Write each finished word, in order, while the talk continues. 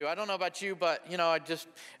I don't know about you, but I just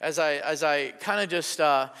as I kind of just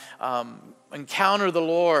encounter the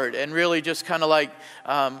Lord and really just kind of like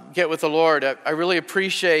get with the Lord, I really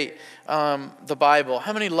appreciate the Bible.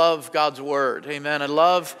 How many love God's Word? Amen. I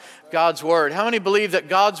love God's Word. How many believe that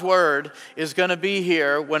God's Word is going to be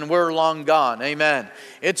here when we're long gone? Amen.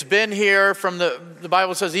 It's been here from the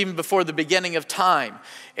Bible says even before the beginning of time.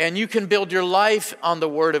 And you can build your life on the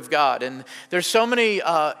Word of God. And there's so many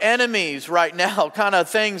enemies right now, kind of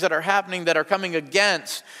things that are happening that are coming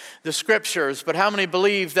against the Scriptures. But how many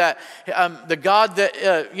believe that the God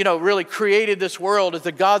that really created this world is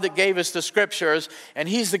the God that gave us the Scriptures, and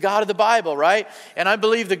He's the God of the Bible, right? And I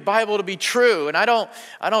believe the Bible to be true. And I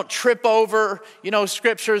don't trip over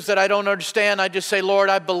Scriptures that I don't understand. I just say, Lord,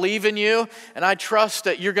 I believe in you, and I trust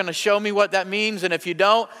that you're going to show me what that means. And if you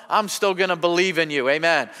don't, I'm still going to believe in you.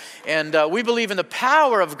 Amen. And we believe in the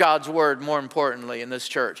power of God's Word, more importantly, in this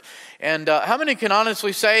church. And how many can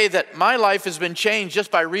honestly say that my life has been changed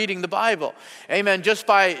just by reading the Bible? Amen. Just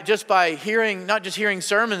by hearing, not just hearing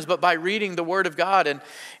sermons, but by reading the Word of God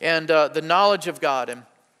and the knowledge of God. And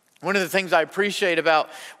one of the things I appreciate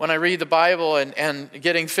about when I read the Bible and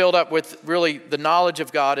getting filled up with really the knowledge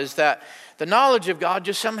of God is that the knowledge of God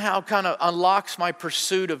just somehow kind of unlocks my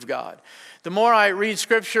pursuit of God. The more I read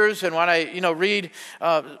Scriptures and when I read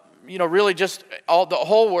really just the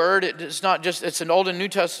whole Word, it's not just, it's an Old and New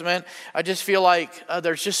Testament. I just feel like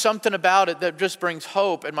there's just something about it that just brings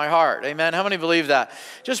hope in my heart. Amen. How many believe that?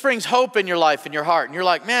 Just brings hope in your life, in your heart. And you're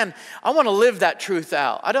like, man, I want to live that truth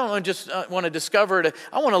out. I don't just want to discover it.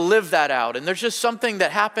 I want to live that out. And there's just something that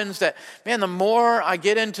happens that, man, the more I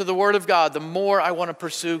get into the Word of God, the more I want to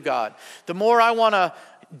pursue God. The more I want to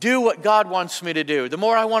do what God wants me to do. The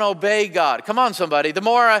more I want to obey God. Come on, somebody. The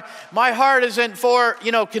more my heart isn't for,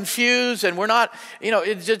 confused, and we're not,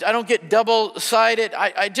 it's just, I don't get double-sided.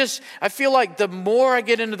 I feel like the more I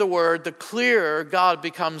get into the Word, the clearer God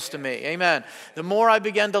becomes to me. Amen. The more I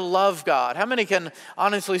begin to love God. How many can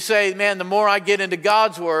honestly say, man, the more I get into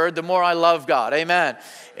God's Word, the more I love God. Amen.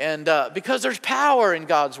 And because there's power in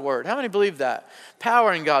God's Word. How many believe that?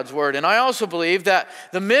 Power in God's Word. And I also believe that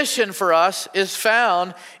the mission for us is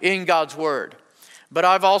found in God's Word. But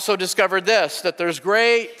I've also discovered this, that there's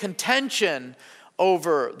great contention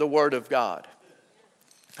over the Word of God.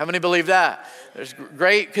 How many believe that? There's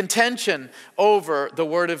great contention over the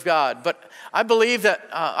Word of God. But I believe that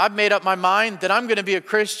I've made up my mind that I'm going to be a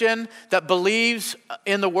Christian that believes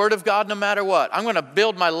in the Word of God no matter what. I'm going to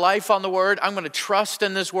build my life on the Word. I'm going to trust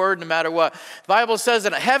in this Word no matter what. The Bible says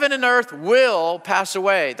that heaven and earth will pass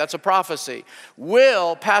away. That's a prophecy.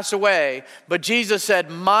 Will pass away. But Jesus said,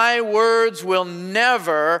 my words will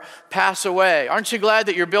never pass away. Aren't you glad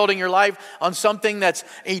that you're building your life on something that's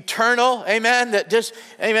eternal? Amen.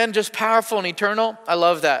 Just powerful and eternal. I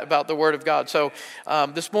love that about the Word of God. So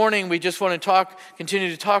this morning we just want to continue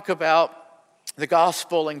to talk about the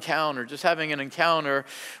gospel encounter, just having an encounter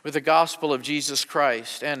with the gospel of Jesus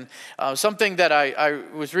Christ. And something that I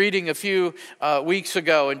was reading a few weeks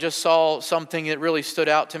ago and just saw something that really stood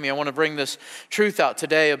out to me. I want to bring this truth out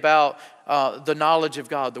today about the knowledge of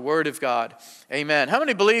God, the Word of God. Amen. How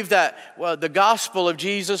many believe that the gospel of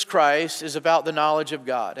Jesus Christ is about the knowledge of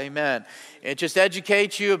God? Amen. It just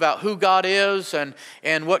educates you about who God is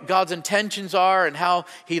and what God's intentions are and how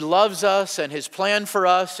He loves us and His plan for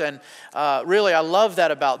us. And really, I love that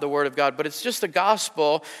about the Word of God. But it's just the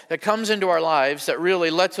gospel that comes into our lives that really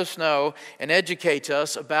lets us know and educates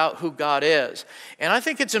us about who God is. And I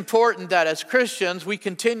think it's important that as Christians, we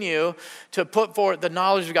continue to put forth the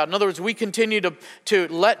knowledge of God. In other words, we continue to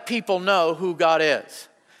let people know who God is.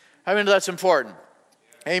 I mean, that's important.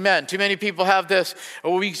 Amen. Too many people have this,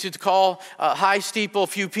 what we used to call high steeple,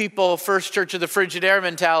 few people, First Church of the Frigidaire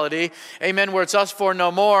mentality. Amen. Where it's us for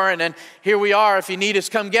no more. And then here we are. If you need us,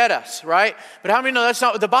 come get us. Right? But how many know that's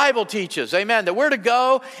not what the Bible teaches? Amen. That we're to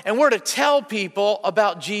go and we're to tell people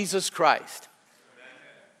about Jesus Christ.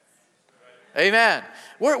 Amen.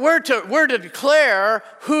 We're to declare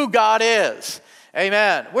who God is.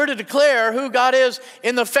 Amen. We're to declare who God is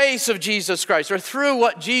in the face of Jesus Christ or through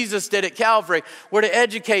what Jesus did at Calvary. We're to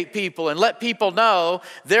educate people and let people know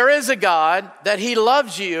there is a God, that He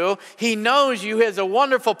loves you, He knows you, He has a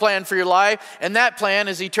wonderful plan for your life, and that plan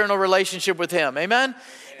is eternal relationship with Him. Amen?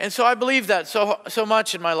 And so I believe that so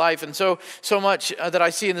much in my life and so much that I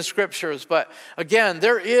see in the Scriptures. But again,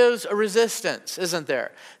 there is a resistance, isn't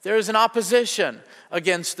there? There is an opposition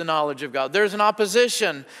against the knowledge of God. There's an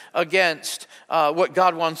opposition against what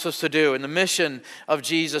God wants us to do in the mission of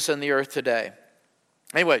Jesus in the earth today.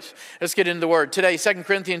 Anyways, let's get into the Word. Today, 2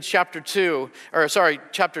 Corinthians chapter 10.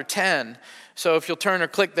 So if you'll turn or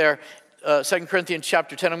click there, 2 Corinthians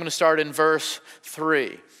chapter 10, I'm going to start in verse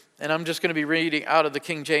 3. And I'm just going to be reading out of the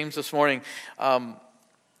King James this morning.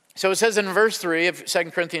 So it says in verse 3 of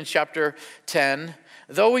 2 Corinthians chapter 10,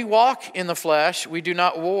 though we walk in the flesh, we do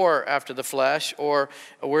not war after the flesh, or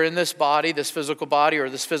we're in this body, this physical body, or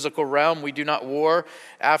this physical realm. We do not war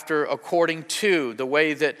after according to the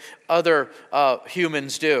way that other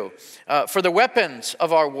humans do. For the weapons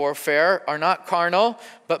of our warfare are not carnal,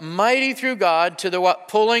 but mighty through God to the what?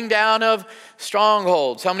 Pulling down of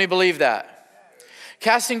strongholds. How many believe that?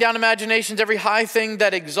 Casting down imaginations, every high thing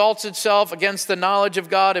that exalts itself against the knowledge of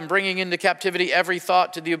God, and bringing into captivity every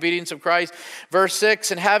thought to the obedience of Christ. Verse 6,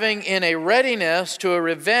 and having in a readiness to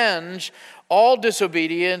revenge all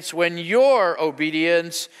disobedience when your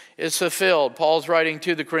obedience is fulfilled. Paul's writing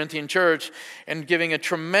to the Corinthian church and giving a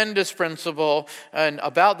tremendous principle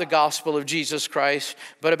about the gospel of Jesus Christ,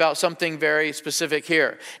 but about something very specific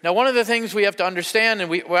here. Now, one of the things we have to understand, and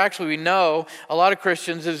we know, a lot of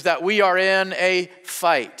Christians, is that we are in a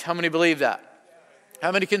fight. How many believe that?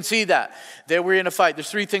 How many can see that we're in a fight?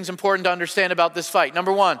 There's three things important to understand about this fight.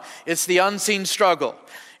 Number one, it's the unseen struggle.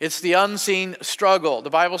 It's the unseen struggle. The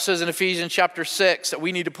Bible says in Ephesians chapter 6 that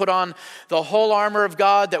we need to put on the whole armor of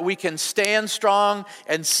God that we can stand strong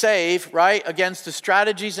and safe, right, against the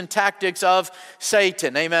strategies and tactics of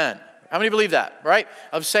Satan. Amen. How many believe that, right?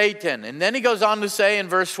 Of Satan. And then he goes on to say in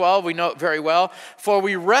verse 12, we know it very well, for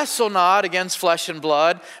we wrestle not against flesh and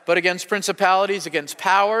blood, but against principalities, against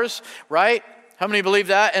powers, right? How many believe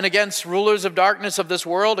that? And against rulers of darkness of this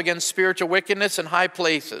world, against spiritual wickedness in high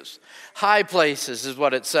places. High places is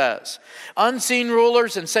what it says. Unseen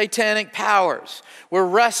rulers and satanic powers. We're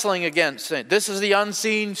wrestling against it. This is the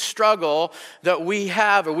unseen struggle that we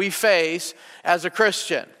have or we face as a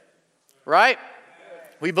Christian. Right?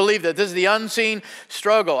 We believe that this is the unseen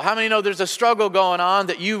struggle. How many know there's a struggle going on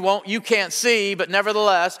that you can't see, but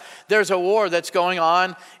nevertheless, there's a war that's going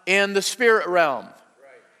on in the spirit realm.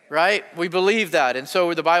 Right? We believe that. And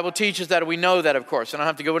so the Bible teaches that. We know that, of course. I don't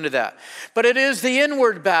have to go into that. But it is the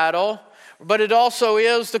inward battle, but it also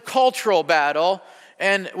is the cultural battle.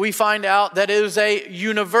 And we find out that it is a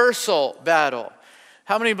universal battle.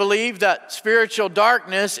 How many believe that spiritual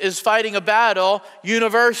darkness is fighting a battle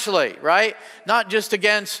universally, right? Not just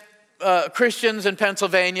against Christians in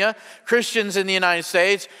Pennsylvania, Christians in the United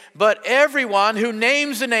States, but everyone who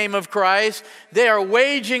names the name of Christ, they are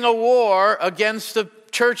waging a war against the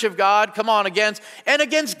church of God,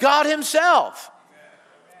 against God himself.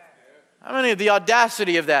 How many of the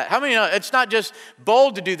audacity of that? How many know it's not just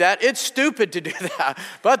bold to do that, it's stupid to do that,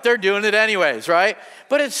 but they're doing it anyways, right?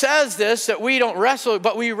 But it says this, that we don't wrestle,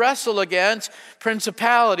 but we wrestle against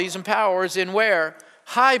principalities and powers in where?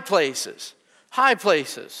 High places. High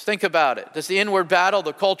places. Think about it. There's the inward battle,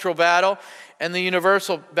 the cultural battle, and the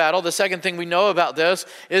universal battle. The second thing we know about this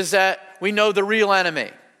is that we know the real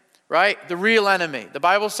enemy. Right? The real enemy. The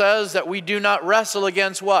Bible says that we do not wrestle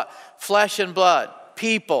against what? Flesh and blood.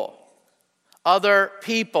 People. Other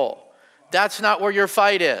people. That's not where your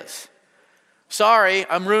fight is. Sorry,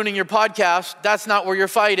 I'm ruining your podcast. That's not where your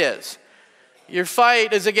fight is. Your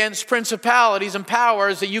fight is against principalities and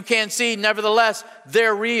powers that you can't see. Nevertheless,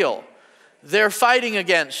 they're real. They're fighting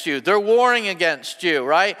against you. They're warring against you,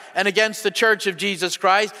 right? And against the church of Jesus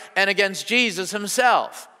Christ and against Jesus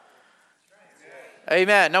himself.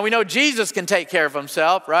 Amen. Now we know Jesus can take care of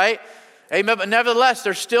himself, right? Amen. But nevertheless,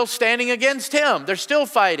 they're still standing against him. They're still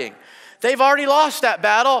fighting. They've already lost that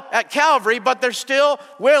battle at Calvary, but they're still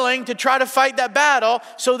willing to try to fight that battle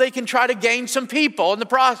so they can try to gain some people in the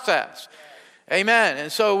process. Amen. And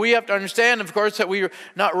so we have to understand, of course, that we are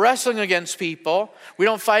not wrestling against people. We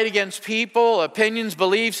don't fight against people, opinions,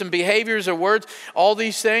 beliefs, and behaviors or words, all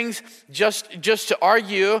these things just to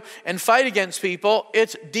argue and fight against people.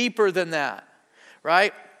 It's deeper than that.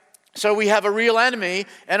 Right? So we have a real enemy,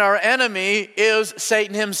 and our enemy is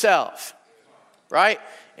Satan himself. Right?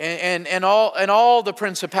 And all the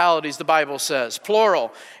principalities, the Bible says,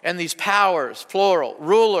 plural, and these powers, plural,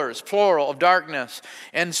 rulers, plural, of darkness,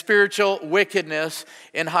 and spiritual wickedness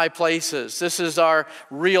in high places. This is our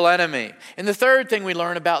real enemy. And the third thing we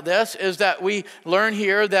learn about this is that we learn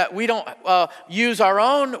here that we don't use our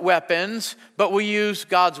own weapons, but we use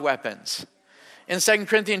God's weapons. In 2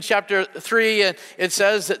 Corinthians chapter 3, it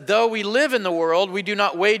says that though we live in the world, we do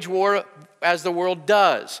not wage war as the world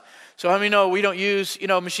does. So how many know we don't use,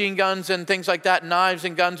 machine guns and things like that, knives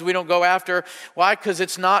and guns we don't go after. Why? Because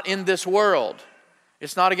it's not in this world.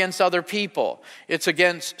 It's not against other people. It's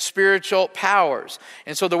against spiritual powers.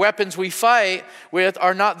 And so the weapons we fight with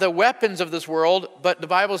are not the weapons of this world, but the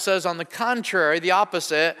Bible says on the contrary, the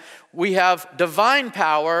opposite, we have divine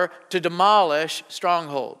power to demolish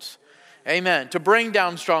strongholds. Amen. To bring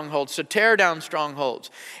down strongholds, to tear down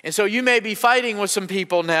strongholds. And so you may be fighting with some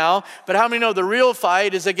people now, but how many know the real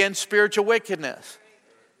fight is against spiritual wickedness?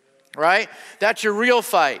 Right? That's your real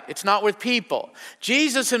fight. It's not with people.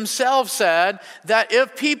 Jesus himself said that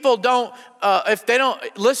if people if they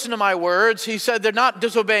don't listen to my words, he said they're not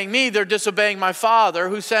disobeying me, they're disobeying my Father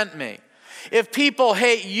who sent me. If people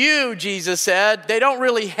hate you, Jesus said, they don't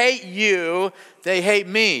really hate you, they hate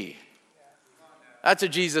me. That's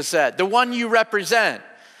what Jesus said. The one you represent,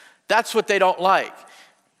 that's what they don't like.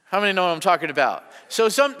 How many know what I'm talking about? So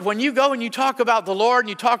when you go and you talk about the Lord and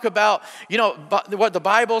you talk about, what the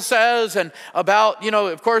Bible says and about,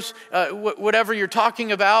 of course, whatever you're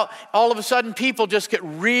talking about, all of a sudden people just get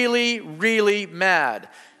really, really mad.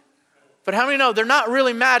 But how many know they're not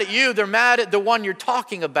really mad at you, they're mad at the one you're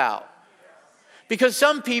talking about? Because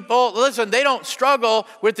some people, listen, they don't struggle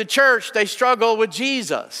with the church, they struggle with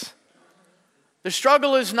Jesus. The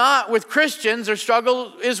struggle is not with Christians, their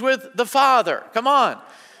struggle is with the Father. Come on.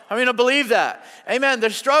 I mean, I believe that. Amen. The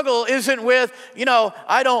struggle isn't with,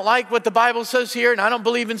 I don't like what the Bible says here and I don't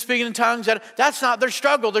believe in speaking in tongues. That's not their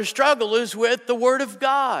struggle. Their struggle is with the Word of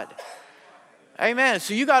God. Amen.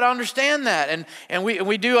 So you got to understand that. And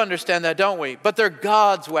we do understand that, don't we? But they're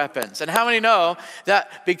God's weapons. And how many know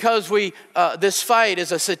that because this fight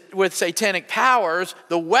is with satanic powers,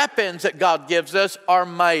 the weapons that God gives us are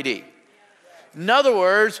mighty. In other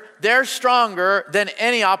words, they're stronger than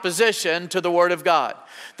any opposition to the Word of God.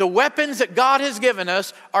 The weapons that God has given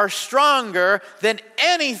us are stronger than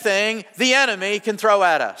anything the enemy can throw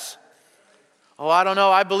at us. Oh, I don't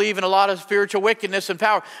know. I believe in a lot of spiritual wickedness and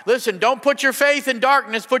power. Listen, don't put your faith in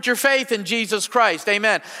darkness. Put your faith in Jesus Christ.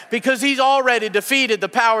 Amen. Because he's already defeated the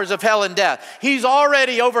powers of hell and death. He's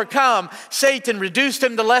already overcome Satan, reduced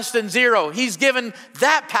him to less than zero. He's given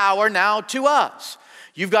that power now to us.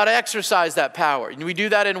 You've got to exercise that power. And we do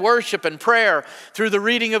that in worship and prayer, through the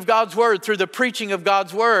reading of God's Word, through the preaching of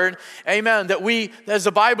God's Word. Amen. That we, as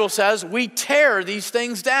the Bible says, we tear these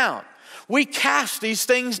things down. We cast these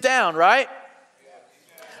things down, right?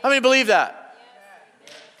 How many believe that?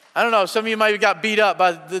 I don't know. Some of you might have got beat up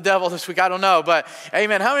by the devil this week. I don't know. But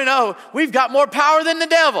amen. How many know we've got more power than the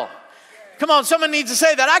devil? Come on. Someone needs to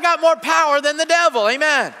say that. I got more power than the devil.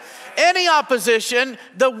 Amen. Any opposition,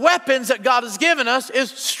 the weapons that God has given us is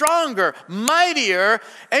stronger, mightier,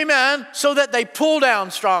 amen, so that they pull down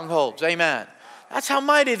strongholds, amen. That's how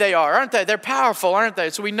mighty they are, aren't they? They're powerful, aren't they?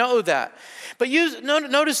 So we know that. But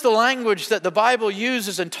notice the language that the Bible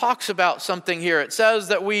uses and talks about something here. It says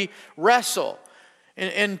that we wrestle.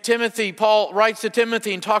 In Timothy, Paul writes to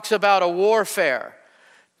Timothy and talks about a warfare.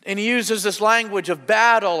 And he uses this language of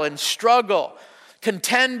battle and struggle,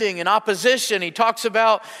 contending and opposition. He talks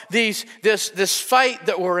about this fight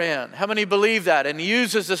that we're in. How many believe that? And he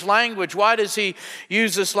uses this language. Why does he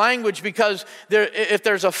use this language? Because if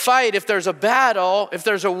there's a fight, if there's a battle, if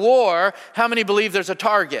there's a war, how many believe there's a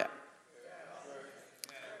target?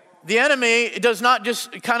 The enemy does not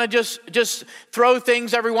just throw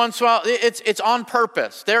things every once in a while. It's on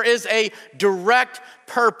purpose. There is a direct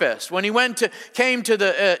purpose. When he came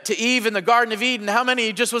to Eve in the Garden of Eden, how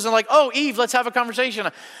many just wasn't like, oh, Eve, let's have a conversation.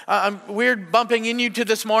 I'm weird bumping into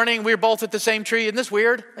this morning. We're both at the same tree. Isn't this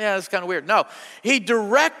weird? Yeah, it's kind of weird. No, he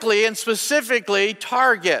directly and specifically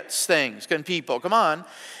targets things and people. Come on.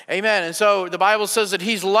 Amen. And so the Bible says that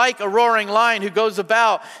he's like a roaring lion who goes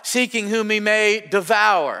about seeking whom he may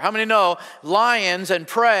devour. How many know lions and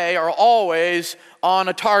prey are always on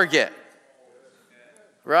a target?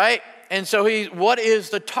 Right? And so what is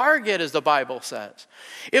the target, as the Bible says?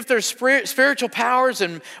 If there's spiritual powers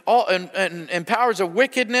and powers of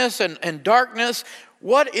wickedness and darkness,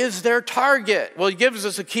 what is their target? Well, he gives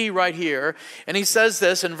us a key right here. And he says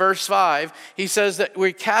this in verse 5. He says that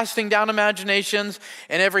we're casting down imaginations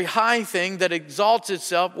and every high thing that exalts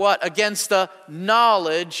itself, what? Against the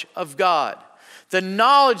knowledge of God. The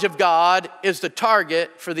knowledge of God is the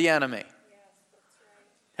target for the enemy.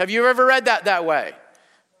 Have you ever read that way?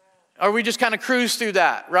 Or we just kind of cruise through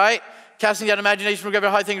that, right? Casting down imagination from every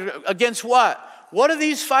high thing against what? What are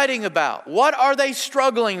these fighting about? What are they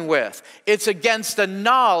struggling with? It's against the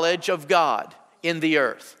knowledge of God in the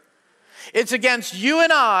earth. It's against you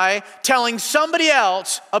and I telling somebody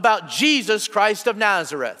else about Jesus Christ of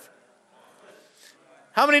Nazareth.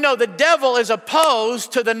 How many know the devil is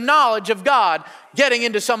opposed to the knowledge of God getting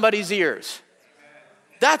into somebody's ears?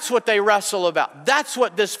 That's what they wrestle about. That's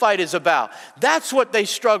what this fight is about. That's what they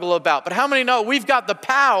struggle about. But how many know we've got the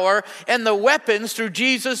power and the weapons through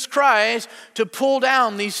Jesus Christ to pull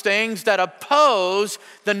down these things that oppose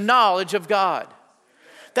the knowledge of God?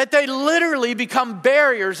 That they literally become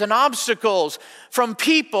barriers and obstacles from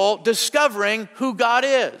people discovering who God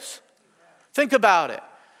is. Think about it.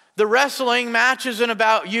 The wrestling match isn't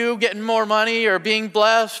about you getting more money or being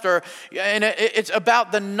blessed, and it's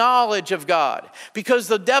about the knowledge of God. Because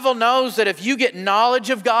the devil knows that if you get knowledge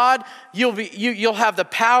of God, you'll have the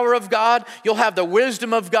power of God, you'll have the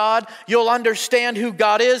wisdom of God, you'll understand who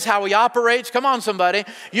God is, how He operates. Come on, somebody.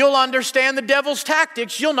 You'll understand the devil's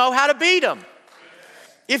tactics. You'll know how to beat him.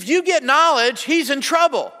 If you get knowledge, he's in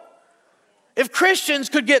trouble. If Christians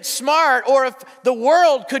could get smart, or if the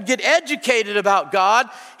world could get educated about God,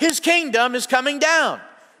 His kingdom is coming down.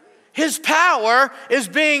 His power is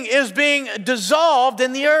being dissolved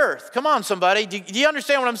in the earth. Come on, somebody. Do you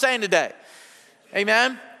understand what I'm saying today?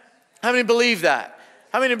 Amen? How many believe that?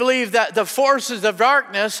 How many believe that the forces of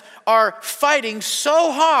darkness are fighting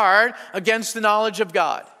so hard against the knowledge of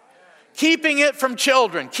God? Keeping it from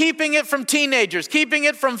children, keeping it from teenagers, keeping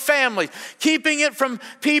it from families, keeping it from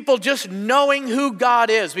people just knowing who God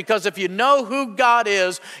is. Because if you know who God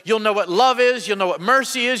is, you'll know what love is, you'll know what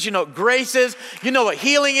mercy is, you know what grace is, you know what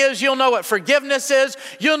healing is, you'll know what forgiveness is,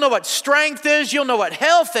 you'll know what strength is, you'll know what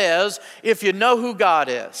health is if you know who God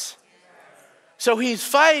is. So he's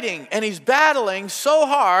fighting and he's battling so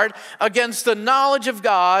hard against the knowledge of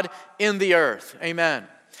God in the earth. Amen.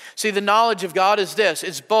 See, the knowledge of God is this.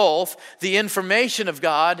 It's both the information of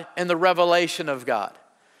God and the revelation of God.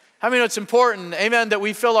 How many know it's important, amen, that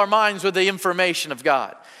we fill our minds with the information of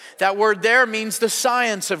God? That word there means the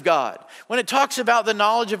science of God. When it talks about the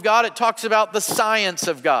knowledge of God, it talks about the science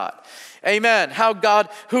of God. Amen.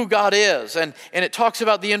 Who God is. And it talks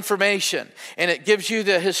about the information. And it gives you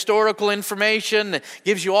the historical information. It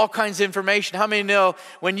gives you all kinds of information. How many know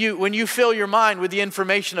when you fill your mind with the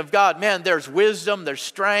information of God, man, there's wisdom, there's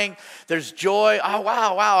strength, there's joy. Oh,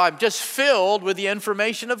 wow, I'm just filled with the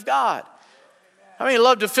information of God. How many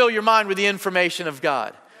love to fill your mind with the information of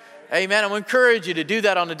God? Amen. I will encourage you to do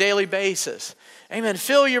that on a daily basis. Amen.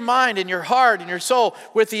 Fill your mind and your heart and your soul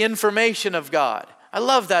with the information of God. I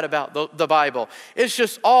love that about the Bible. It's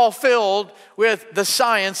just all filled with the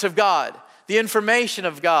science of God, the information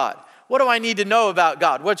of God. What do I need to know about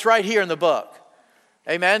God? What's right here in the book?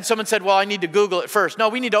 Amen. Someone said, well, I need to Google it first. No,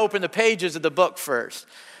 we need to open the pages of the book first.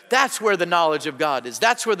 That's where the knowledge of God is.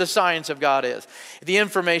 That's where the science of God is, the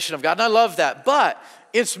information of God. And I love that. But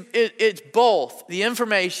it's both the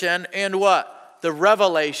information and what? The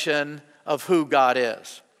revelation of who God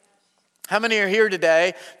is. How many are here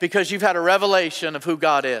today because you've had a revelation of who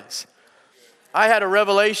God is? I had a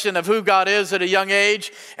revelation of who God is at a young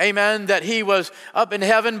age. Amen. That He was up in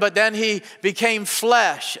heaven, but then He became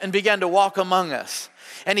flesh and began to walk among us.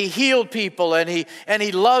 And He healed people, and he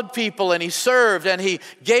loved people, and He served, and He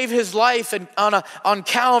gave His life on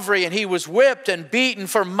Calvary, and He was whipped and beaten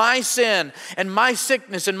for my sin and my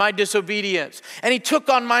sickness and my disobedience. And He took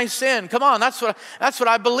on my sin. Come on, that's what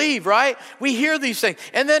I believe, right? We hear these things.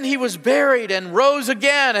 And then He was buried and rose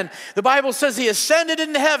again, and the Bible says He ascended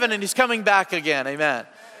into heaven and He's coming back again. Amen.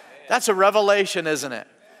 That's a revelation, isn't it?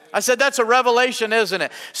 I said, that's a revelation, isn't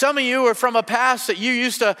it? Some of you are from a past that you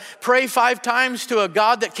used to pray 5 times to a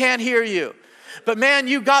God that can't hear you. But man,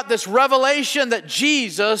 you got this revelation that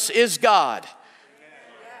Jesus is God.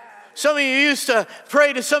 Some of you used to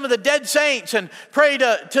pray to some of the dead saints and pray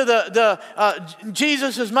to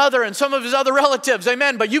Jesus' mother and some of His other relatives.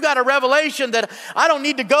 Amen. But you got a revelation that I don't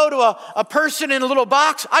need to go to a person in a little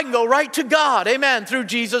box. I can go right to God. Amen. Through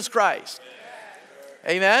Jesus Christ.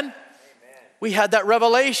 Amen. We had that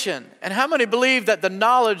revelation. And how many believe that the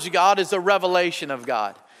knowledge of God is the revelation of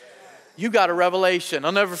God? You got a revelation.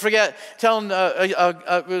 I'll never forget telling,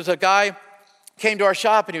 it was a guy came to our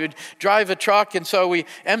shop and he would drive a truck, and so we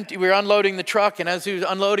were unloading the truck, and as he was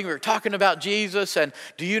unloading we were talking about Jesus and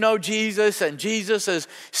do you know Jesus, and Jesus has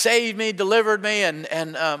saved me, delivered me,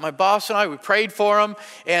 and my boss and I, we prayed for him,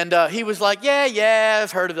 and he was like, yeah,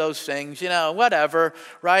 I've heard of those things, whatever,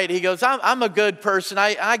 right? He goes, I'm a good person,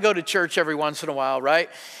 I go to church every once in a while, right?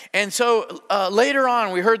 And so later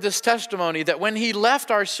on we heard this testimony that when he left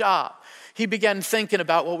our shop, he began thinking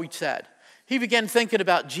about what we said. He began thinking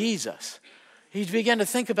about Jesus. He began to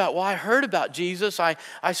think about, well, I heard about Jesus. I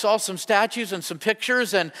saw some statues and some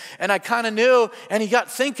pictures, and I kind of knew. And he got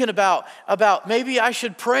thinking about maybe I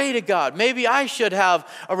should pray to God. Maybe I should have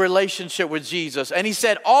a relationship with Jesus. And he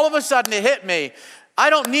said, all of a sudden it hit me. I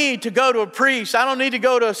don't need to go to a priest. I don't need to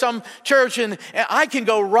go to some church, and I can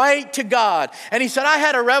go right to God. And he said, I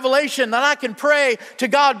had a revelation that I can pray to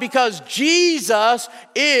God because Jesus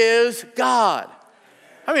is God.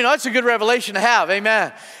 I mean, that's a good revelation to have,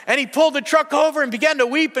 amen. And he pulled the truck over and began to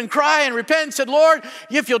weep and cry and repent and said, Lord,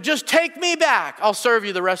 if you'll just take me back, I'll serve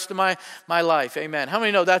you the rest of my life, amen. How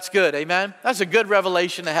many know that's good, amen? That's a good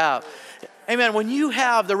revelation to have. Amen. When you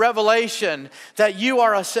have the revelation that you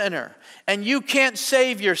are a sinner and you can't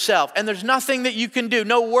save yourself and there's nothing that you can do,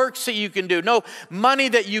 no works that you can do, no money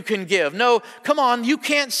that you can give. No, come on, you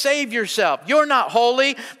can't save yourself. You're not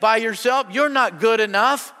holy by yourself. You're not good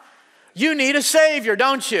enough. You need a Savior,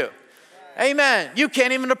 don't you? Amen. You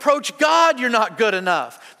can't even approach God. You're not good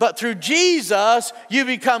enough. But through Jesus, you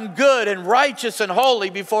become good and righteous and holy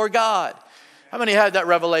before God. How many had that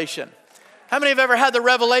revelation? How many have ever had the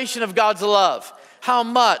revelation of God's love? How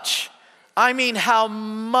much? I mean, how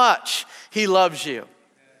much He loves you.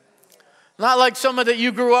 Not like someone that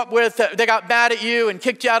you grew up with, they got mad at you and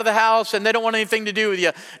kicked you out of the house and they don't want anything to do with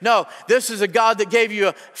you. No, this is a God that gave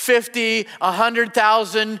you 50,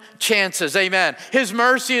 100,000 chances. Amen. His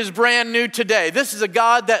mercy is brand new today. This is a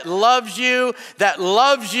God that loves you, that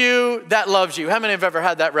loves you, that loves you. How many have ever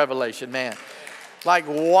had that revelation, man? Like,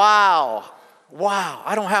 wow. Wow,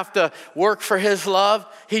 I don't have to work for His love.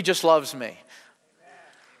 He just loves me.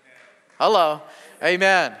 Hello.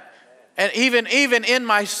 Amen. And even in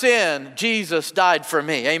my sin, Jesus died for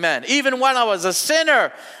me. Amen. Even when I was a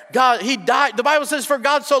sinner, God, He died. The Bible says, for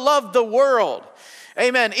God so loved the world.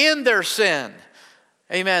 Amen. In their sin.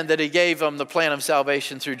 Amen. That He gave them the plan of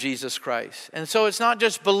salvation through Jesus Christ. And so it's not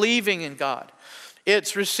just believing in God.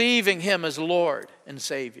 It's receiving Him as Lord and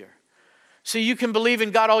Savior. See, you can believe in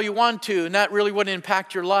God all you want to, and that really wouldn't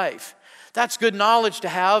impact your life. That's good knowledge to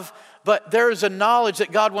have, but there is a knowledge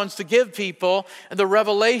that God wants to give people, and the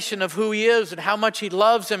revelation of who He is and how much He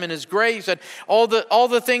loves them and His grace and all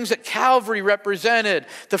the things that Calvary represented,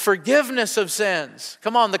 the forgiveness of sins,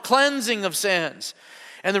 come on, the cleansing of sins,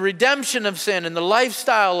 and the redemption of sin, and the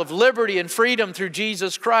lifestyle of liberty and freedom through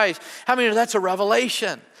Jesus Christ. How many know that's a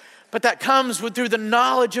revelation? But that comes through the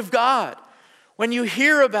knowledge of God. When you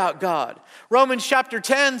hear about God, Romans chapter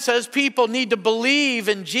 10 says people need to believe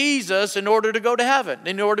in Jesus in order to go to heaven,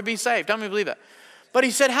 in order to be saved. How many believe that? But he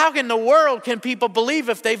said, how in the world can people believe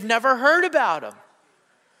if they've never heard about Him?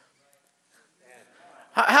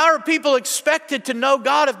 How are people expected to know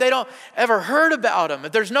God if they don't ever heard about Him?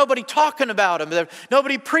 If there's nobody talking about Him, if there's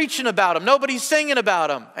nobody preaching about Him, nobody singing about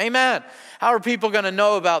Him. Amen. How are people going to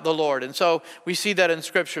know about the Lord? And so we see that in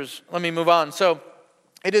scriptures. Let me move on. So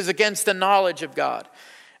it is against the knowledge of God.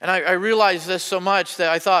 And I realized this so much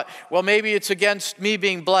that I thought, well, maybe it's against me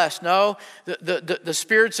being blessed. No, the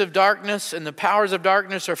spirits of darkness and the powers of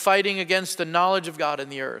darkness are fighting against the knowledge of God in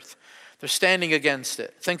the earth. They're standing against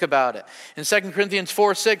it. Think about it. In 2 Corinthians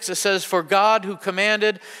 4:6, it says, for God who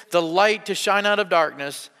commanded the light to shine out of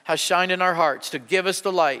darkness has shined in our hearts to give us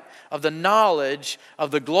the light of the knowledge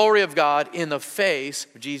of the glory of God in the face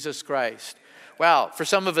of Jesus Christ. Wow, for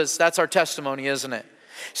some of us, that's our testimony, isn't it?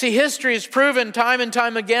 See, history has proven time and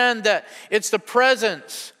time again that it's the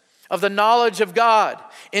presence of the knowledge of God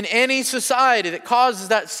in any society that causes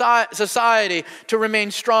that society to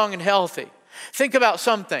remain strong and healthy. Think about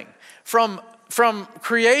something. From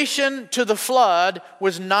creation to the flood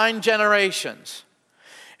was 9 generations.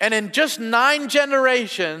 And in just 9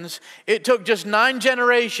 generations, it took just 9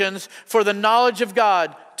 generations for the knowledge of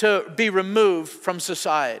God to be removed from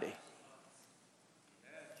society.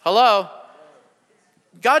 Hello?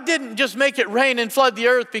 God didn't just make it rain and flood the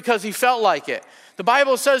earth because He felt like it. The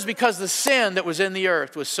Bible says because the sin that was in the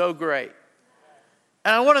earth was so great.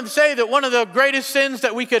 And I want to say that one of the greatest sins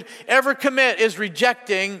that we could ever commit is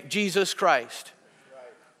rejecting Jesus Christ.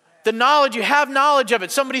 The knowledge, you have knowledge of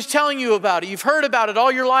it. Somebody's telling you about it. You've heard about it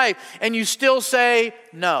all your life, and you still say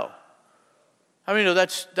no. I mean,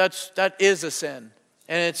 that is a sin.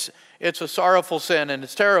 And it's a sorrowful sin, and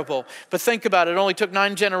it's terrible. But think about it. It only took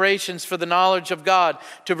 9 generations for the knowledge of God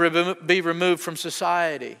to be removed from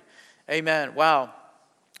society. Amen. Wow.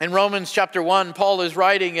 In Romans chapter 1, Paul is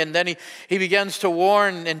writing, and then he begins to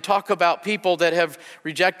warn and talk about people that have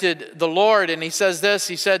rejected the Lord. And he says this,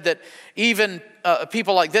 he said that even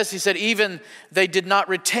people like this, he said, even they did not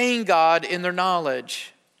retain God in their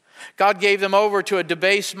knowledge. God gave them over to a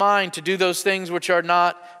debased mind to do those things which are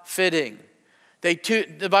not fitting.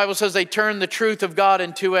 The Bible says they turned the truth of God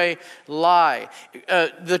into a lie.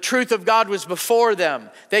 The truth of God was before them.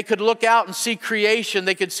 They could look out and see creation.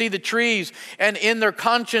 They could see the trees. And in their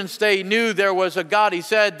conscience, they knew there was a God. He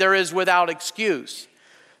said, there is without excuse.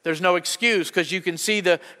 There's no excuse because you can see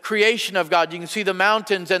the creation of God. You can see the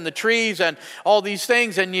mountains and the trees and all these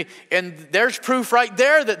things. And there's proof right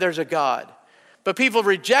there that there's a God. But people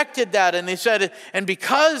rejected that, and they said, and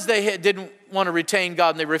because they didn't want to retain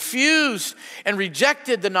God, and they refused and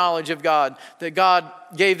rejected the knowledge of God, that God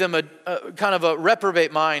gave them a kind of a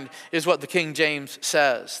reprobate mind, is what the King James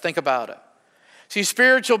says. Think about it. See,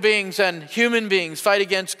 spiritual beings and human beings fight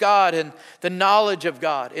against God and the knowledge of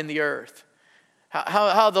God in the earth.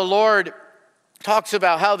 How the Lord talks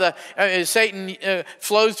about how Satan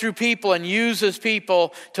flows through people and uses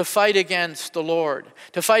people to fight against the Lord,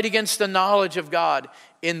 to fight against the knowledge of God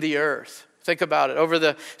in the earth. Think about it. Over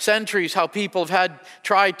the centuries, how people have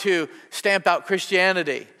tried to stamp out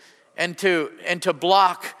Christianity and to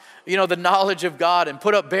block the knowledge of God and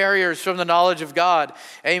put up barriers from the knowledge of God.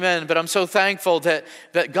 Amen. But I'm so thankful that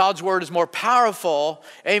God's word is more powerful,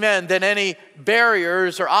 amen, than any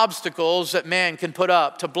barriers or obstacles that man can put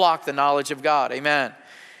up to block the knowledge of God. Amen.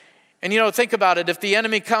 And think about it. If the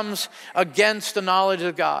enemy comes against the knowledge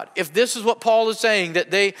of God, if this is what Paul is saying, that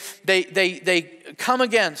they come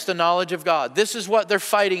against the knowledge of God, this is what they're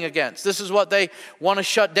fighting against, this is what they want to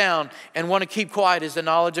shut down and want to keep quiet, is the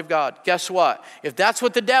knowledge of God. Guess what? If that's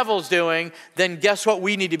what the devil's doing, then guess what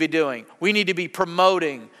we need to be doing? We need to be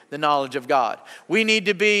promoting the knowledge of God. We need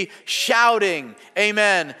to be shouting,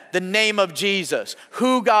 amen, the name of Jesus,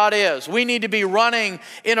 who God is. We need to be running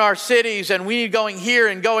in our cities, and we need going here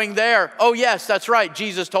and going there. Oh yes, that's right.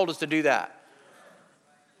 Jesus told us to do that.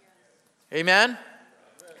 Amen?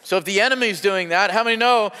 So if the enemy's doing that, how many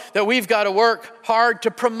know that we've got to work hard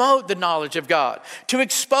to promote the knowledge of God, to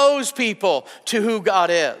expose people to who God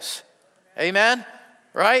is? Amen?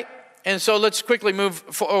 Right? And so let's quickly move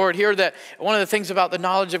forward here. That one of the things about the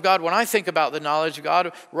knowledge of God, when I think about the knowledge of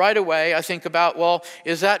God, right away I think about, well,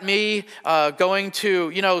 is that me going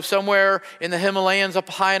to, somewhere in the Himalayas up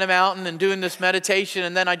high in a mountain and doing this meditation,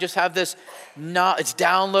 and then I just have this, it's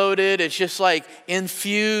downloaded, it's just like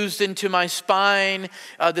infused into my spine,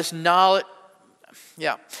 this knowledge.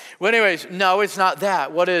 Yeah. Well, anyways, no, it's not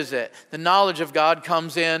that. What is it? The knowledge of God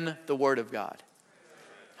comes in the Word of God.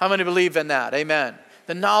 How many believe in that? Amen.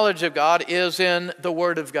 The knowledge of God is in the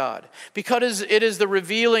Word of God, because it is the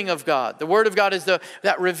revealing of God. The Word of God is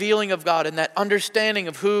that revealing of God and that understanding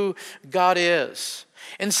of who God is.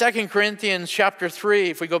 In 2 Corinthians chapter 3,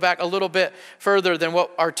 if we go back a little bit further than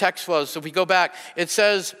what our text was, so if we go back, it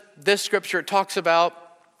says, this scripture, it talks about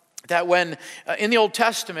that when, in the Old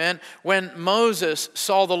Testament, when Moses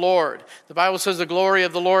saw the Lord, the Bible says the glory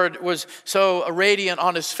of the Lord was so radiant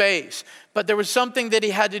on his face. But there was something that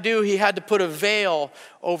he had to do. He had to put a veil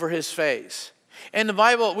over his face. In the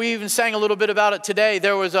Bible, we even sang a little bit about it today.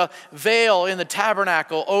 There was a veil in the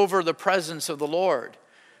tabernacle over the presence of the Lord,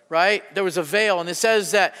 right? There was a veil. And it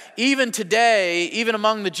says that even today, even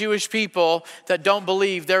among the Jewish people that don't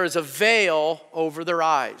believe, there is a veil over their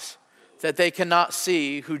eyes, that they cannot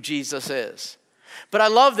see who Jesus is. But I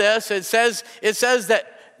love this. It says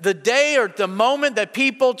that the day or the moment that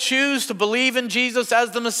people choose to believe in Jesus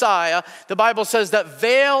as the Messiah, the Bible says that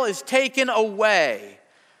veil is taken away.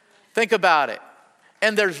 Think about it.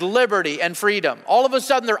 And there's liberty and freedom. All of a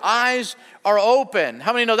sudden their eyes are open.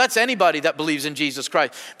 How many know that's anybody that believes in Jesus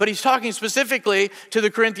Christ? But he's talking specifically to the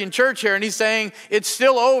Corinthian church here, and he's saying it's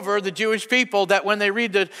still over the Jewish people, that when they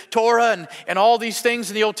read the Torah and all these things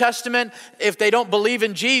in the Old Testament, if they don't believe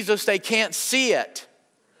in Jesus, they can't see it.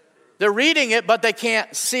 They're reading it, but they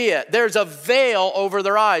can't see it. There's a veil over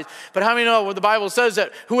their eyes. But how many know what the Bible says,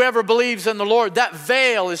 that whoever believes in the Lord, that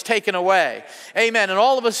veil is taken away? Amen. And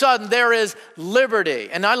all of a sudden there is liberty.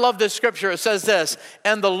 And I love this scripture. It says this,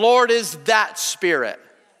 and the Lord is that Spirit.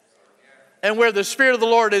 And where the Spirit of the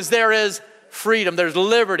Lord is, there is freedom. There's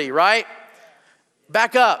liberty, right?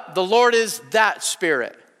 Back up. The Lord is that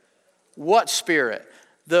Spirit. What Spirit?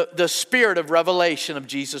 The Spirit of revelation of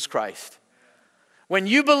Jesus Christ. When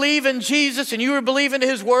you believe in Jesus and you believe in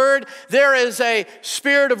His Word, there is a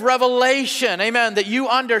spirit of revelation, amen, that you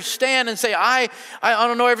understand and say, I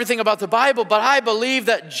don't know everything about the Bible, but I believe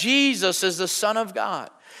that Jesus is the Son of God.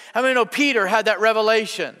 How many know Peter had that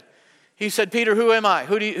revelation? He said, Peter, who am I?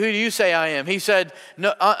 Who do you say I am? He said,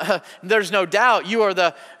 no, there's no doubt you are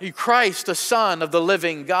the Christ, the Son of the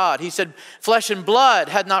living God. He said, flesh and blood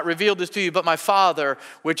had not revealed this to you, but my Father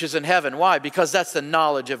which is in heaven. Why? Because that's the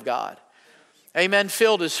knowledge of God. Amen.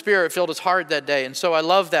 Filled his spirit, filled his heart that day. And so I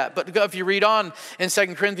love that. But if you read on in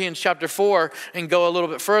 2 Corinthians chapter 4 and go a little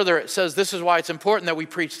bit further, it says this is why it's important that we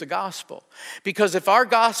preach the gospel. Because if our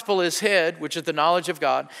gospel is hid, which is the knowledge of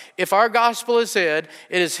God, if our gospel is hid,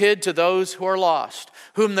 it is hid to those who are lost,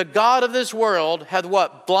 whom the God of this world hath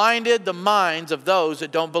what? Blinded the minds of those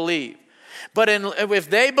that don't believe. But if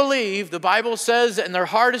they believe, the Bible says, and their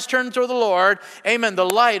heart is turned toward the Lord, amen, the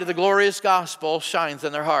light of the glorious gospel shines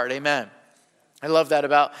in their heart. Amen. I love that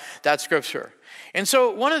about that scripture. And so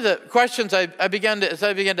one of the questions as I began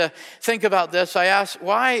to think about this, I asked,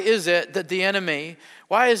 why is it that the enemy,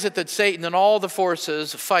 why is it that Satan and all the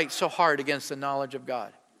forces fight so hard against the knowledge of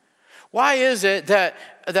God? Why is it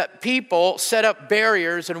that people set up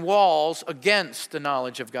barriers and walls against the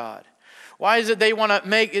knowledge of God? Why is it they want to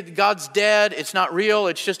make it God's dead? It's not real.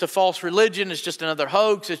 It's just a false religion. It's just another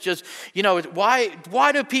hoax. It's just,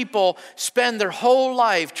 why do people spend their whole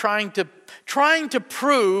life trying to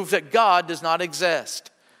prove that God does not exist?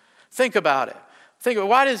 Think about it.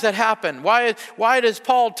 Why does that happen? Why does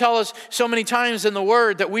Paul tell us so many times in the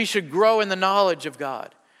Word that we should grow in the knowledge of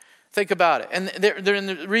God? Think about it. And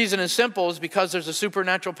the reason is simple, is because there's a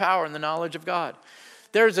supernatural power in the knowledge of God.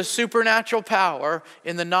 There's a supernatural power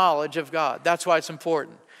in the knowledge of God. That's why it's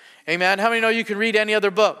important. Amen. How many know you can read any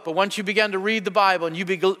other book, but once you begin to read the Bible and you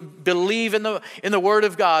believe in the Word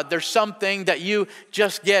of God, there's something that you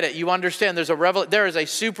just get it. You understand there is a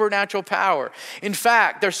supernatural power. In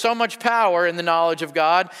fact, there's so much power in the knowledge of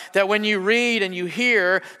God that when you read and you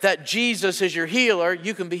hear that Jesus is your healer,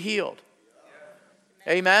 you can be healed.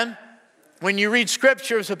 Amen. When you read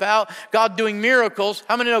scriptures about God doing miracles,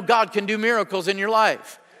 how many know God can do miracles in your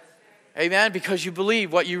life? Amen, because you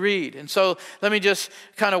believe what you read. And so let me just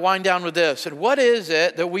kind of wind down with this. And what is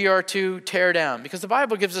it that we are to tear down? Because the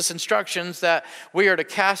Bible gives us instructions that we are to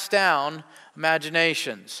cast down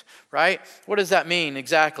imaginations, right? What does that mean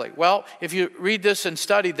exactly? Well, if you read this and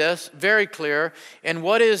study this, very clear. And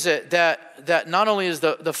what is it that not only is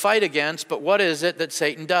the fight against, but what is it that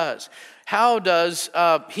Satan does? How does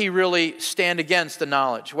he really stand against the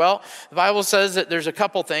knowledge? Well, the Bible says that there's a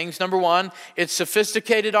couple things. Number one, it's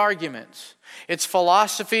sophisticated arguments. It's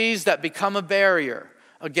philosophies that become a barrier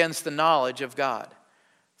against the knowledge of God.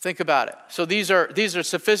 Think about it. So these are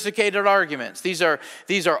sophisticated arguments. These are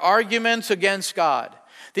arguments against God.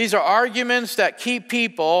 These are arguments that keep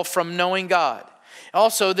people from knowing God.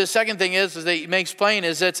 Also, the second thing is that he makes plain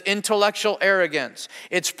is it's intellectual arrogance.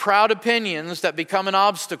 It's proud opinions that become an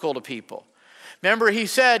obstacle to people. Remember, he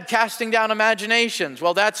said casting down imaginations.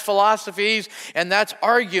 Well, that's philosophies and that's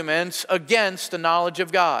arguments against the knowledge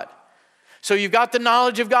of God. So you've got the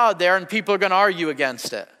knowledge of God there and people are going to argue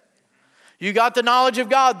against it. You got the knowledge of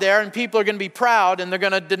God there and people are going to be proud and they're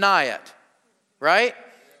going to deny it. Right?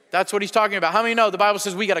 That's what he's talking about. How many know the Bible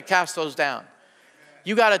says we got to cast those down?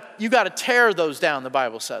 You got to tear those down, the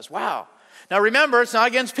Bible says. Wow. Now remember, it's not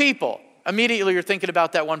against people. Immediately you're thinking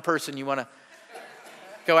about that one person you want to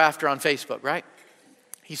go after on Facebook, right?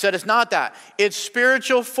 He said it's not that. It's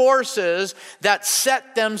spiritual forces that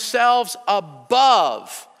set themselves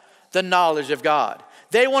above the knowledge of God.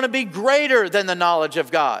 They want to be greater than the knowledge of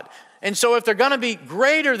God. And so if they're going to be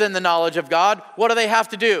greater than the knowledge of God, what do they have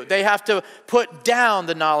to do? They have to put down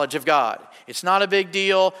the knowledge of God. It's not a big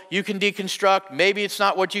deal. You can deconstruct. Maybe it's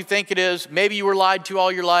not what you think it is. Maybe you were lied to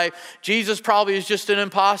all your life. Jesus probably is just an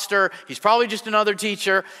imposter. He's probably just another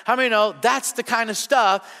teacher. How many know that's the kind of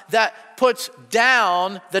stuff that puts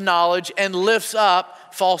down the knowledge and lifts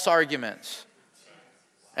up false arguments?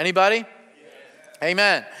 Anybody? Yes.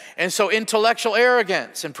 Amen. And so intellectual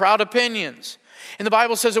arrogance and proud opinions. And the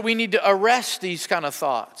Bible says that we need to arrest these kind of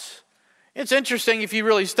thoughts. It's interesting if you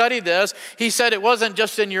really study this. He said it wasn't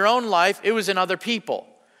just in your own life, it was in other people.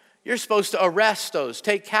 You're supposed to arrest those,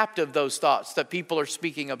 take captive those thoughts that people are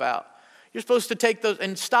speaking about. You're supposed to take those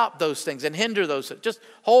and stop those things and hinder those. Just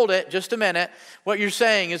hold it just a minute. What you're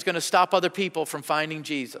saying is going to stop other people from finding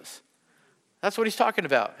Jesus. That's what he's talking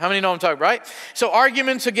about. How many know what I'm talking about, right? So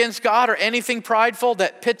arguments against God or anything prideful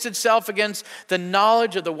that pits itself against the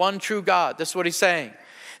knowledge of the one true God. That's what he's saying.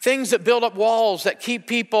 Things that build up walls that keep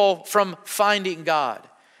people from finding God.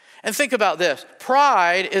 And think about this.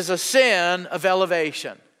 Pride is a sin of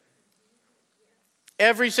elevation.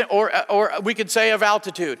 Every sin, or we could say of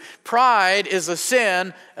altitude. Pride is a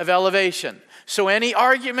sin of elevation. So any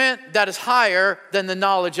argument that is higher than the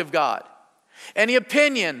knowledge of God. Any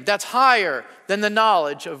opinion that's higher than the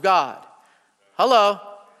knowledge of God. Hello?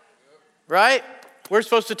 Right? We're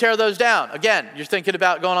supposed to tear those down. Again, you're thinking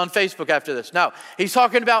about going on Facebook after this. No, he's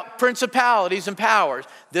talking about principalities and powers.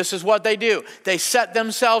 This is what they do. They set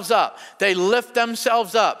themselves up. They lift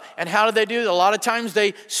themselves up. And how do they do it? A lot of times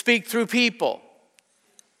they speak through people.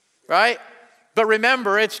 Right? But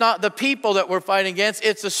remember, it's not the people that we're fighting against.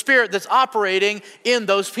 It's the spirit that's operating in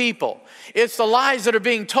those people. It's the lies that are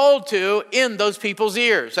being told to in those people's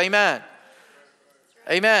ears. Amen.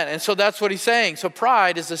 Amen. And so that's what he's saying. So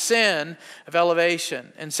pride is a sin of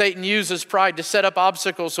elevation. And Satan uses pride to set up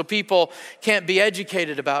obstacles so people can't be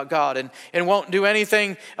educated about God and won't do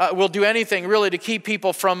anything, will do anything really to keep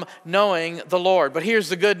people from knowing the Lord. But here's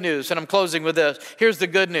the good news, and I'm closing with this. Here's the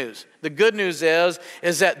good news. The good news is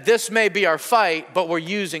that this may be our fight, but we're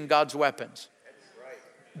using God's weapons.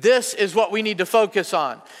 This is what we need to focus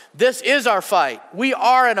on. This is our fight. We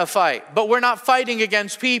are in a fight, but we're not fighting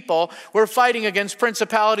against people. We're fighting against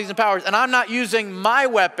principalities and powers. And I'm not using my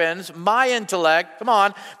weapons, my intellect, come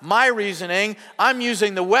on, my reasoning. I'm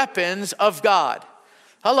using the weapons of God.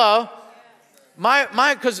 Hello?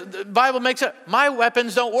 Because the Bible makes it, my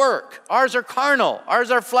weapons don't work. Ours are carnal. Ours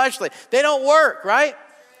are fleshly. They don't work, right?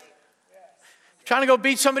 Trying to go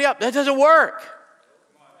beat somebody up, that doesn't work.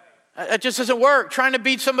 That just doesn't work. Trying to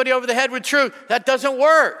beat somebody over the head with truth, that doesn't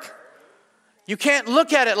work. You can't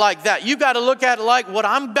look at it like that. You got to look at it like what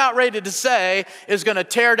I'm about ready to say is going to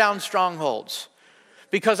tear down strongholds.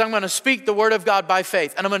 Because I'm going to speak the word of God by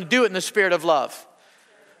faith. And I'm going to do it in the spirit of love.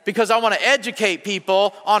 Because I want to educate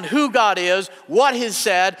people on who God is, what He's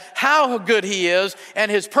said, how good He is, and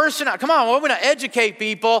His person. Come on, we're going to educate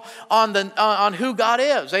people on who God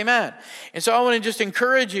is. Amen. And so I want to just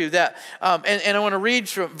encourage you that, and I want to read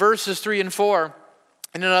from verses 3 and 4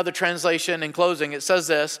 in another translation in closing. It says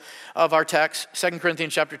this of our text, 2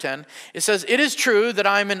 Corinthians chapter 10. It says, "It is true that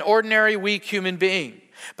I'm an ordinary, weak human being.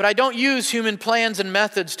 But I don't use human plans and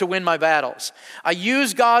methods to win my battles. I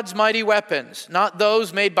use God's mighty weapons, not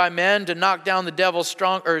those made by men to knock down the devil's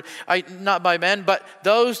not by men, but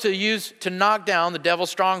those to use to knock down the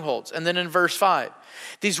devil's strongholds." And then in verse 5,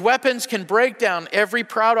 "These weapons can break down every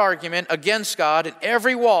proud argument against God and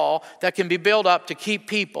every wall that can be built up to keep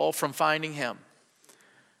people from finding Him."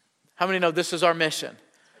 How many know this is our mission?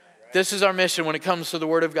 This is our mission when it comes to the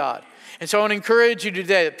Word of God. And so I want to encourage you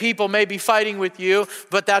today that people may be fighting with you,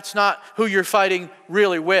 but that's not who you're fighting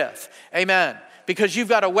really with. Amen. Because you've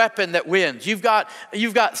got a weapon that wins. You've got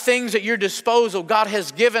things at your disposal God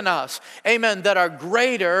has given us, amen, that are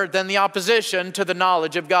greater than the opposition to the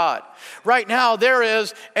knowledge of God. Right now, there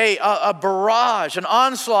is a barrage, an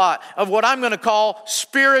onslaught of what I'm going to call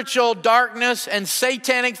spiritual darkness and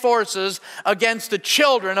satanic forces against the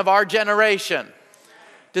children of our generation.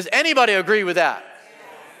 Does anybody agree with that?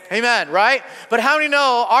 Amen, right? But how many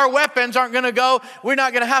know our weapons aren't going to go, we're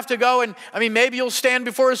not going to have to go and, maybe you'll stand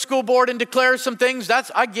before a school board and declare some things.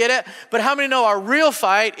 I get it. But how many know our real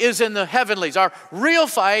fight is in the heavenlies? Our real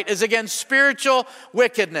fight is against spiritual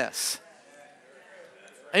wickedness.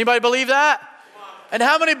 Anybody believe that? And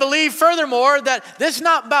how many believe furthermore that this is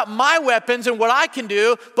not about my weapons and what I can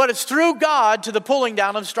do, but it's through God to the pulling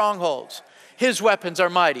down of strongholds. His weapons are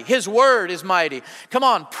mighty. His word is mighty. Come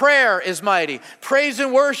on, prayer is mighty. Praise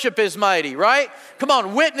and worship is mighty, right? Come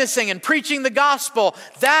on, witnessing and preaching the gospel,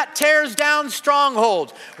 that tears down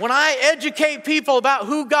strongholds. When I educate people about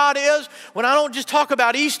who God is, when I don't just talk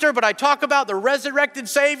about Easter, but I talk about the resurrected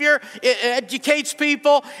Savior, it educates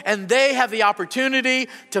people and they have the opportunity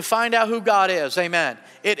to find out who God is. Amen.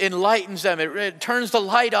 It enlightens them. It turns the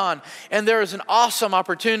light on. And there is an awesome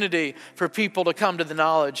opportunity for people to come to the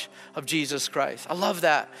knowledge of Jesus Christ. I love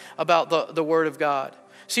that about the Word of God.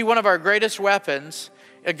 See, one of our greatest weapons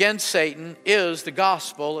against Satan is the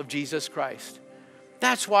gospel of Jesus Christ.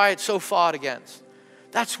 That's why it's so fought against.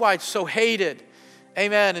 That's why it's so hated,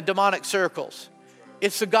 amen, in demonic circles.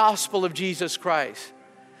 It's the gospel of Jesus Christ.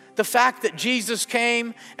 The fact that Jesus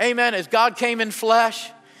came, amen, as God came in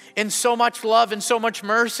flesh, in so much love and so much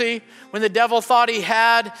mercy. When the devil thought he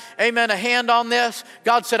had, amen, a hand on this,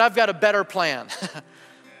 God said, I've got a better plan.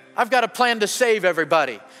 I've got a plan to save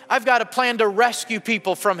everybody. I've got a plan to rescue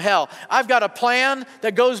people from hell. I've got a plan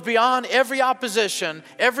that goes beyond every opposition,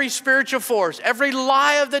 every spiritual force, every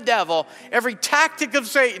lie of the devil, every tactic of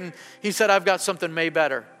Satan. He said, I've got something way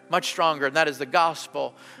better, much stronger, and that is the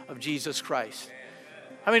gospel of Jesus Christ.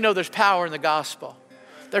 How many know there's power in the gospel?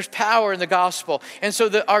 There's power in the gospel. And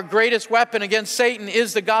so our greatest weapon against Satan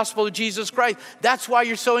is the gospel of Jesus Christ. That's why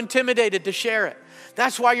you're so intimidated to share it.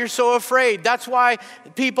 That's why you're so afraid. That's why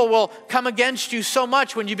people will come against you so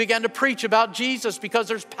much when you begin to preach about Jesus, because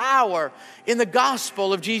there's power in the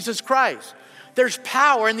gospel of Jesus Christ. There's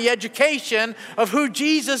power in the education of who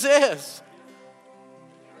Jesus is.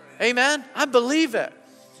 Amen? I believe it.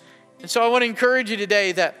 And so I want to encourage you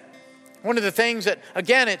today that one of the things that,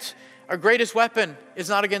 again, it's our greatest weapon is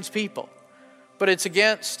not against people, but it's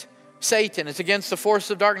against Satan. It's against the force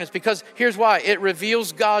of darkness, because here's why. It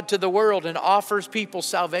reveals God to the world and offers people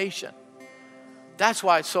salvation. That's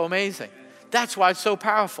why it's so amazing. That's why it's so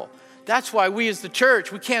powerful. That's why we as the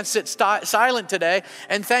church, we can't sit silent today.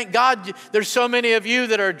 And thank God there's so many of you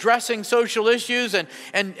that are addressing social issues,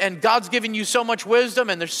 and God's given you so much wisdom,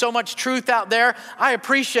 and there's so much truth out there. I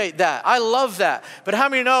appreciate that. I love that. But how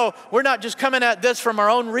many know we're not just coming at this from our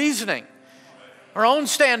own reasoning, our own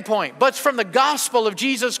standpoint, but it's from the gospel of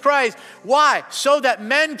Jesus Christ. Why? So that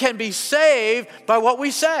men can be saved by what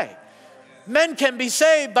we say. Men can be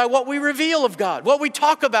saved by what we reveal of God, what we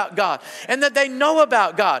talk about God, and that they know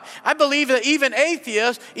about God. I believe that even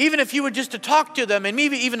atheists, even if you were just to talk to them and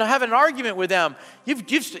maybe even have an argument with them, you've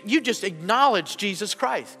just acknowledged Jesus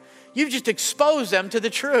Christ. You've just exposed them to the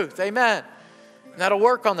truth. Amen. And that'll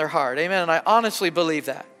work on their heart. Amen. And I honestly believe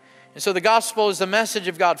that. And so the gospel is the message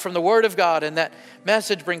of God from the Word of God, and that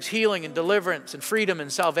message brings healing and deliverance and freedom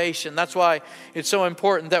and salvation. That's why it's so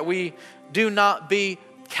important that we do not be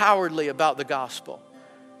cowardly about the gospel.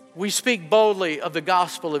 We speak boldly of the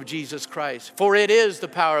gospel of Jesus Christ, for it is the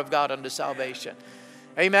power of God unto salvation.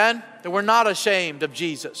 Amen? That we're not ashamed of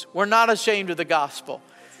Jesus. We're not ashamed of the gospel.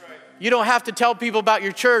 You don't have to tell people about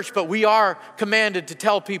your church, but we are commanded to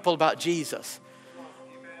tell people about Jesus.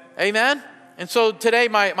 Amen? And so today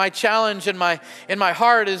my challenge in my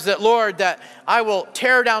heart is that, Lord, that I will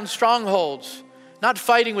tear down strongholds, not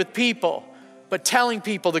fighting with people, but telling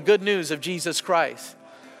people the good news of Jesus Christ.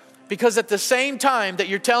 Because at the same time that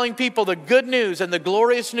you're telling people the good news and the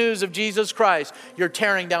glorious news of Jesus Christ, you're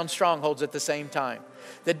tearing down strongholds at the same time.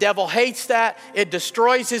 The devil hates that. It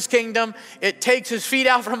destroys his kingdom. It takes his feet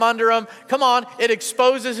out from under him. Come on, it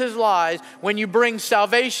exposes his lies when you bring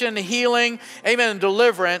salvation, healing, amen, and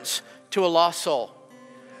deliverance to a lost soul.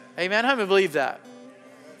 Amen? How many believe that?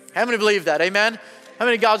 How many believe that? Amen? How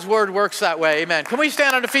many God's word works that way? Amen. Can we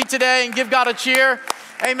stand on our feet today and give God a cheer?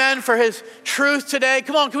 Amen, for his truth today.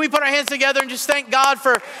 Come on, can we put our hands together and just thank God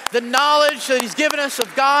for the knowledge that he's given us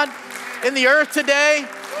of God in the earth today?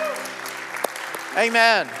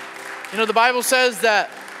 Amen. You know, the Bible says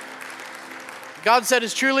that God said,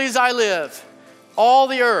 as truly as I live, all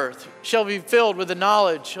the earth shall be filled with the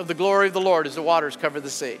knowledge of the glory of the Lord as the waters cover the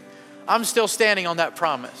sea. I'm still standing on that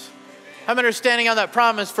promise. How many are standing on that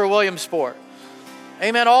promise for Williamsport?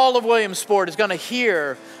 Amen. All of Williamsport is going to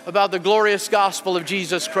hear about the glorious gospel of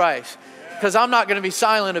Jesus Christ, because I'm not going to be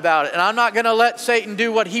silent about it. And I'm not going to let Satan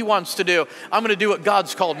do what he wants to do. I'm going to do what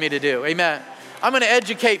God's called me to do. Amen. I'm going to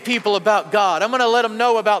educate people about God. I'm going to let them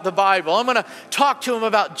know about the Bible. I'm going to talk to them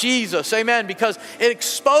about Jesus. Amen. Because it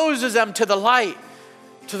exposes them to the light,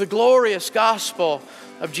 to the glorious gospel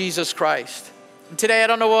of Jesus Christ. And today, I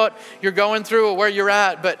don't know what you're going through or where you're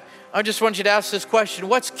at, but I just want you to ask this question.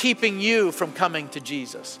 What's keeping you from coming to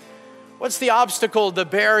Jesus? What's the obstacle, the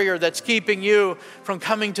barrier that's keeping you from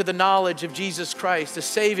coming to the knowledge of Jesus Christ, the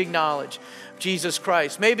saving knowledge of Jesus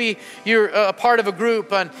Christ? Maybe you're a part of a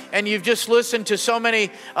group and you've just listened to so many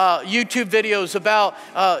YouTube videos about,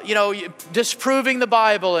 disproving the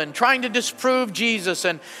Bible and trying to disprove Jesus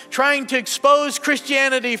and trying to expose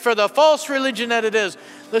Christianity for the false religion that it is.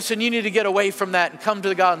 Listen, you need to get away from that and come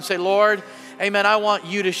to God and say, Lord, amen, I want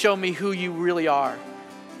you to show me who you really are.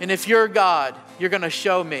 And if you're God, you're going to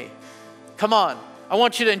show me. Come on. I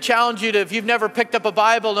want you to challenge you to, if you've never picked up a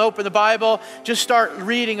Bible and opened the Bible, just start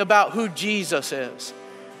reading about who Jesus is.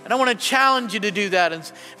 And I want to challenge you to do that. And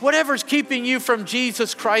whatever's keeping you from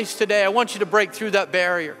Jesus Christ today, I want you to break through that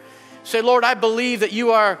barrier. Say, Lord, I believe that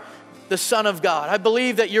you are the Son of God. I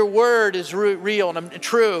believe that your word is real and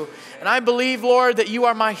true. And I believe, Lord, that you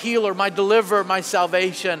are my healer, my deliverer, my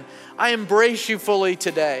salvation. I embrace you fully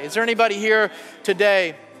today. Is there anybody here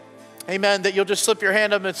today, amen, that you'll just slip your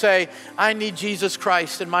hand up and say, I need Jesus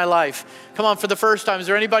Christ in my life? Come on, for the first time. Is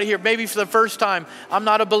there anybody here? Maybe for the first time, I'm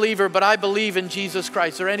not a believer, but I believe in Jesus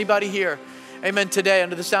Christ. Is there anybody here, amen, today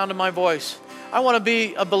under the sound of my voice? I want to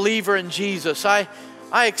be a believer in Jesus. I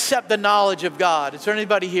accept the knowledge of God. Is there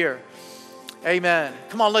anybody here? Amen.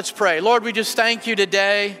 Come on, let's pray. Lord, we just thank you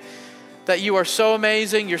today that you are so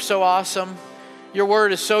amazing. You're so awesome. Your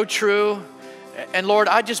word is so true. And Lord,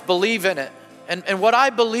 I just believe in it. And what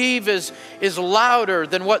I believe is louder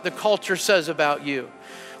than what the culture says about you.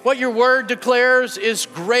 What your word declares is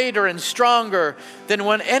greater and stronger than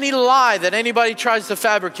when any lie that anybody tries to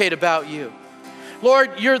fabricate about you.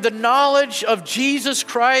 Lord, the knowledge of Jesus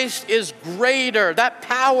Christ is greater. That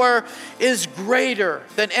power is greater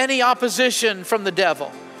than any opposition from the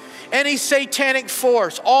devil. Any satanic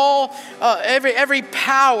force, every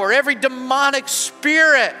power, every demonic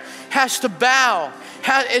spirit has to bow,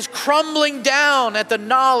 is crumbling down at the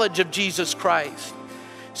knowledge of Jesus Christ.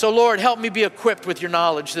 So Lord, help me be equipped with your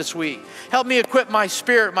knowledge this week. Help me equip my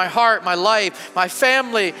spirit, my heart, my life, my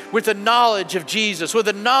family with the knowledge of Jesus, with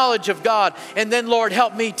the knowledge of God. And then Lord,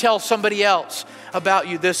 help me tell somebody else about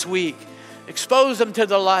you this week. Expose them to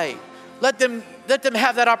the light. Let them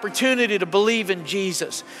have that opportunity to believe in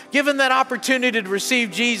Jesus. Give them that opportunity to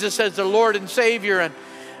receive Jesus as their Lord and Savior. And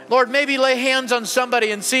Lord, maybe lay hands on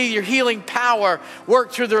somebody and see your healing power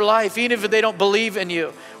work through their life, even if they don't believe in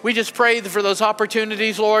you. We just pray for those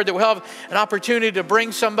opportunities, Lord, that we'll have an opportunity to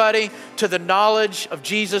bring somebody to the knowledge of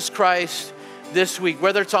Jesus Christ. this week,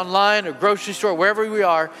 whether it's online or grocery store, wherever we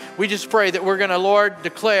are. We just pray that we're going to, Lord,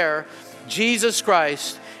 declare Jesus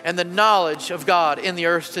Christ and the knowledge of God in the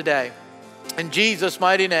earth today. In Jesus'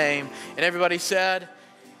 mighty name. And everybody said,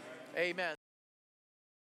 amen.